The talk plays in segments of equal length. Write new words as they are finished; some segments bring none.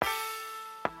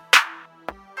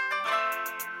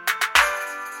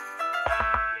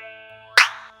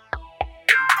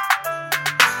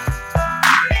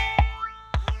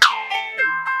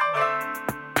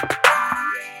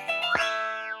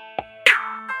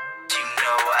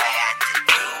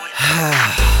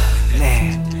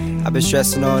Man, I've been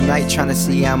stressing all night trying to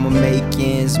see how I'ma make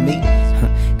ends meet.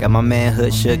 Got my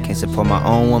manhood shook, can't support my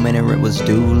own woman and rent was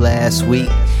due last week.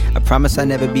 I promise I'll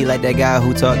never be like that guy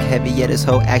who talk heavy, yet his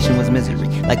whole action was misery.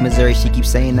 Like Missouri, she keeps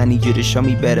saying I need you to show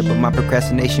me better, but my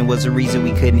procrastination was the reason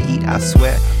we couldn't eat, I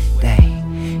swear.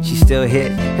 Dang, she still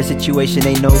hit, her situation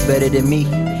ain't no better than me.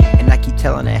 And I keep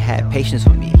telling her have patience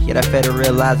with me, yet I fail to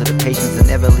realize that the patience will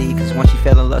never leave. Cause once she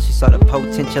fell in love, she saw the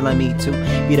potential in me too.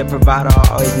 Be the provider I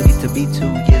always needed to be.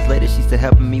 2 years later, she's still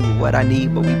helping me with what I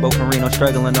need, but we both in Reno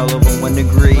struggling all over 1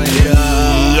 degree.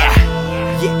 Yeah.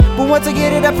 But once I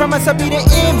get it, I promise I'll be the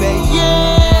inmate,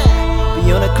 yeah.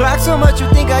 Be on the clock so much you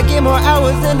think I get more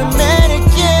hours than the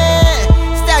mannequin.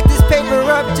 Stack this paper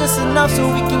up just enough so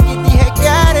we can get the heck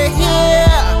out of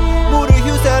here. Move to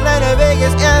Houston, Atlanta,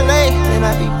 Vegas, LA, then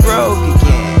I be broke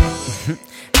again.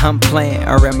 I'm playing,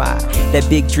 or am I? That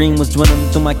big dream was dwindling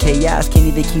through my chaos. Can't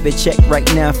even keep it checked right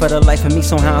now for the life of me.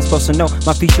 So how I'm supposed to know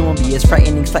my future won't be as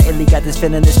frightening? Slightly got this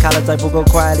feeling this college life will go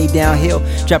quietly downhill.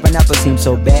 Dropping out but seems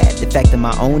so bad. The fact that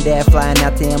my own dad flying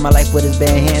out to end my life with his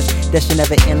bare hands, that should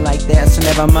never end like that, so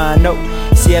never mind, no.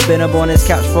 See, I've been up on this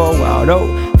couch for a while, though.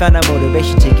 Found out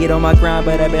motivation to get on my grind,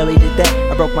 but I barely did that.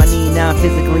 I broke my knee, now I'm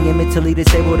physically and mentally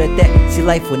disabled at that. See,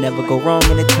 life will never go wrong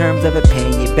in the terms of it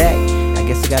paying you back. I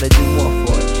guess I gotta do more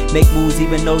for it. Make moves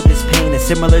even though this pain is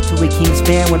similar to a King's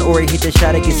fan when Ori hit the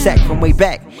shot and get sacked from way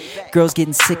back. Girls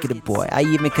getting sick of the boy. I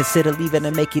even consider leaving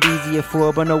to make it easier for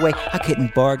her, but no way, I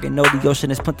couldn't bargain. No, the ocean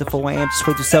is plentiful. I am just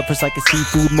way too selfish like a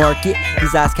seafood market.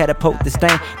 These eyes catapult this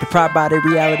thing, deprived by the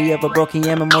reality of a broken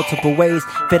yam in multiple ways.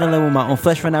 Fiddling with my own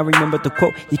flesh when I remember the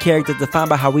quote. Your character's defined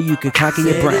by how you could conquer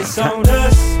your brain. It's on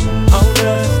us, on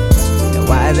us. And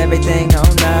why is everything on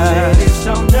us? It's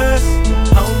on us,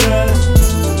 on us.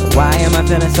 Why am I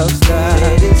feeling so stuck?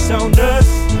 It's on us,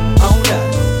 on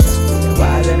us.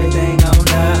 Why is everything on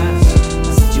us?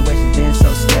 My situation's been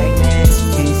so stagnant.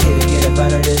 Can't seem to get up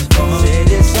out of this funk.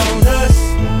 It's on us,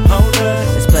 on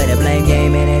us. Let's play the blame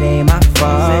game and it ain't my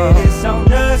fault. It's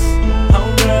on us,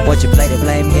 on us. Once you play the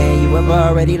blame game, you have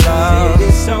already lost.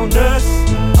 It's on us,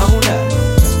 on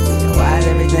us. Why is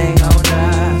everything on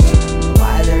us?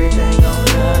 Why is everything on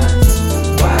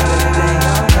us? Why is everything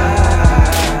on us?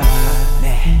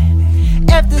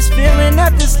 F this feeling,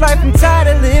 F this life, I'm tired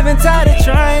of living, tired of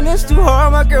trying. It's too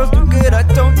hard, my girl's too good, I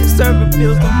don't deserve a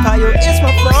bills to pile. It's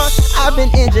my fault, I've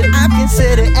been injured, I've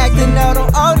considered acting out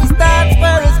on all these thoughts.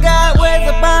 Where is God, where's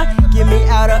the bond? Get me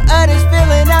out of this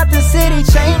feeling, out the city,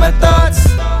 change my thoughts.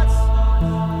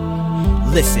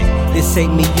 Listen, this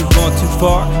ain't me, you gone too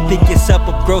far. Pick yourself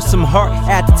up, grow some heart.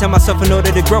 I had to tell myself in order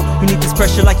to grow, you need this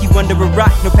pressure like you under a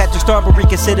rock. No Patrick Star, but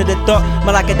reconsider the thought.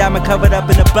 More like a diamond covered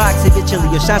up in a box. Eventually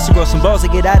your chance to grow some balls to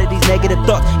get out of these negative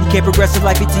thoughts. You can't progress in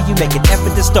life until you make an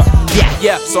effort to start.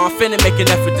 Yeah, so I'm finna make an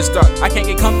effort to start. I can't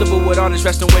get comfortable with all this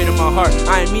resting weight on my heart.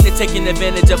 I ain't mean to taking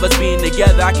advantage of us being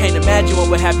together. I can't imagine what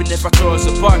would happen if I tore us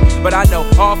apart. But I know,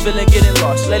 all feeling getting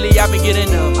lost. Lately I've been getting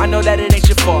numb. I know that it ain't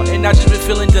your fault, and I just been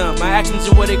feeling dumb. My actions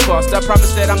are what it cost. I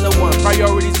promise that I'm the one.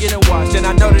 Priorities getting washed, and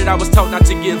I know that I was told not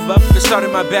to give up. It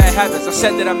started my bad habits. I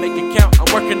said that I make it count.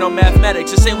 I'm working on mathematics.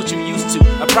 This ain't what you used to.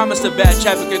 I promise the bad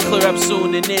traffic will clear up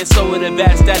soon, and then so with a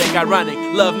bad static. Ironic,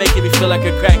 love making me feel like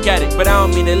a crack addict, but I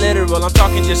don't mean it literal. I'm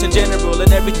talking just in general,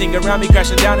 and everything around me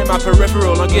crashing down in my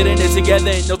peripheral. I'm getting it together,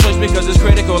 ain't no choice because it's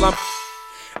critical.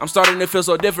 I'm starting to feel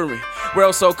so different.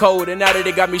 World so cold, and now that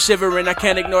it got me shivering, I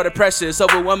can't ignore the pressure. It's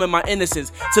overwhelming my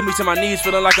innocence. Took me to my knees,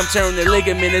 feeling like I'm tearing the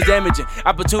ligament. It's damaging.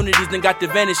 Opportunities then got to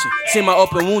vanishing. See my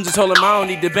open wounds and told him I don't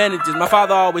need the bandages. My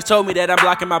father always told me that I'm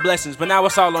blocking my blessings, but now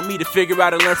it's all on me to figure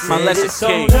out and learn from my lessons.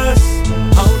 Kiing. On us,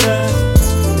 on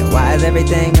us. Then why is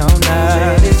everything on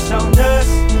us? It's on us,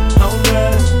 on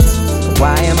us.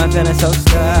 Why am I feeling so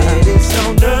stuck? It's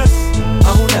on us.